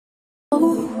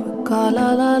Oh, God,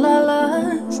 la la la la,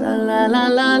 la la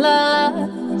la la.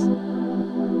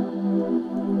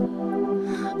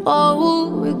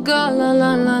 Oh, we got la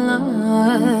la la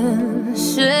la.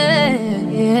 Shit,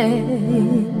 yeah.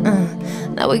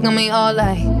 Now we gon' meet all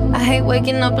like I hate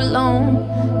waking up alone.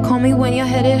 Call me when you're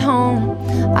headed home.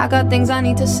 I got things I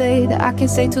need to say that I can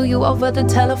say to you over the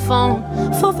telephone.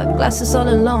 Full of glasses all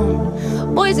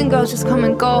alone. Boys and girls just come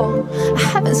and go. I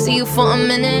haven't seen you for a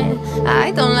minute.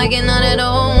 I don't like it not at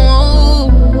all.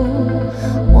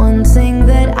 One thing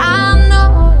that I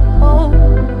know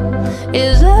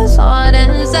is as hard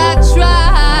as I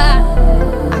try,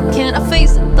 I can't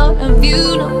face the thought of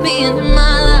you not being in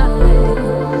my life.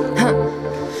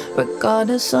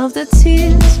 Regardless of the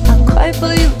tears I cry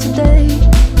for you today,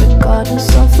 regardless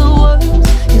of the words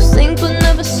you think but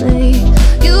never say,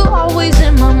 you're always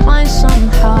in my mind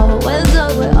somehow,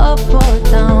 whether we're up or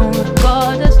down.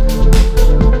 Regardless,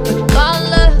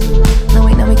 regardless. Now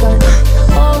we got it.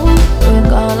 Oh,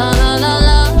 regardless, la la la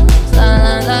la, la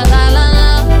la la la la.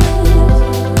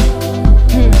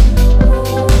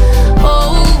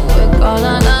 Oh,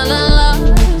 regardless, la la la,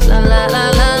 la la la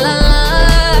la la.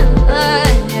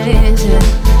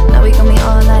 Now we got me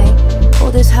all like,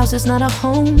 oh, this house is not a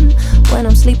home when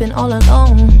I'm sleeping all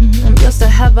alone. I'm just a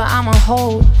have, but I'm a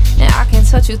hold, and I can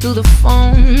touch you through the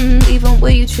phone, even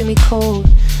when you treat me cold.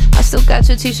 I still got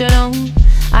your t-shirt on.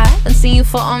 I haven't seen you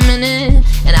for a minute,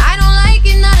 and I don't like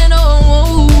it not at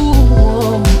all.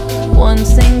 One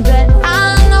thing that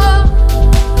I know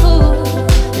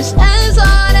is as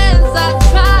hard as I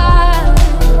try,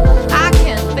 I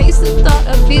can't face the thought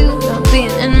of you not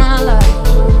being in my life.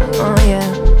 Oh yeah.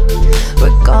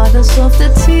 Regardless of the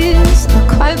tears I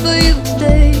cry for you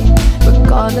today,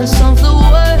 regardless of the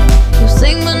words you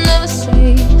sing but never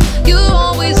say, you're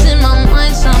always in my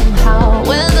mind somehow,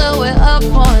 whether we're up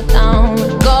or down.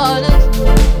 Regardless,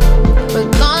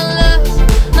 regardless.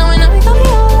 Now we got me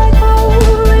all like, oh,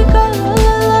 regardless,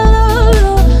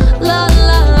 la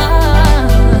la la.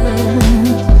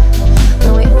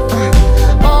 Now we,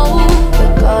 oh,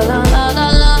 regardless, la la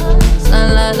la, la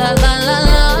la la la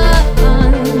la.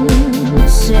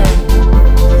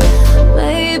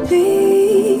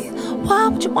 Baby, why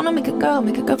would you wanna make a girl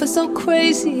feel so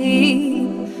crazy?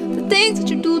 The things that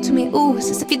you do to me, ooh, it's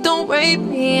as if you don't rape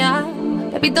me.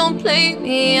 Baby, don't play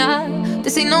me.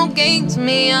 This ain't no game to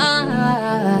me.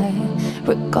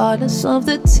 Regardless of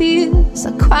the tears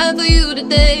I cry for you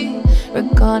today,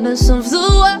 regardless of the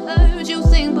words you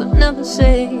think but never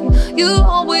say, you're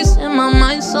always in my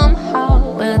mind somehow,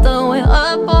 whether we're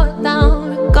up or down.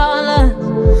 Regardless,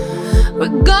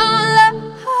 regardless.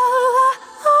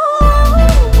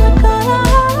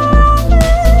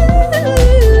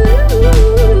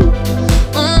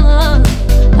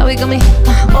 Now we got me.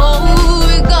 Oh,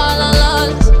 we got la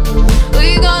loves,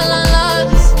 we got la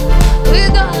loves, we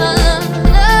got la loves.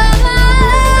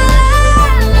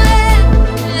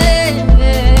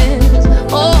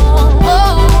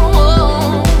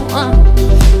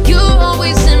 You're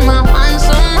always in my mind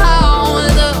somehow,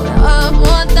 whether we're up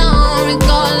or down.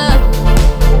 Regardless,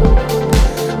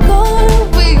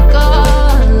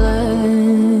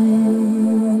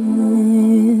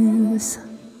 regardless.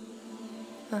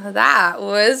 That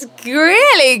was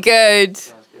really good.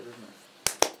 Sounds good, isn't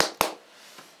it?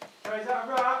 Oh, is that a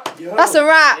rap? Yo. That's a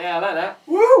wrap. Yeah, I like that.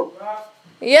 Woo!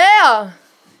 Yeah.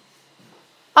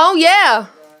 Oh yeah.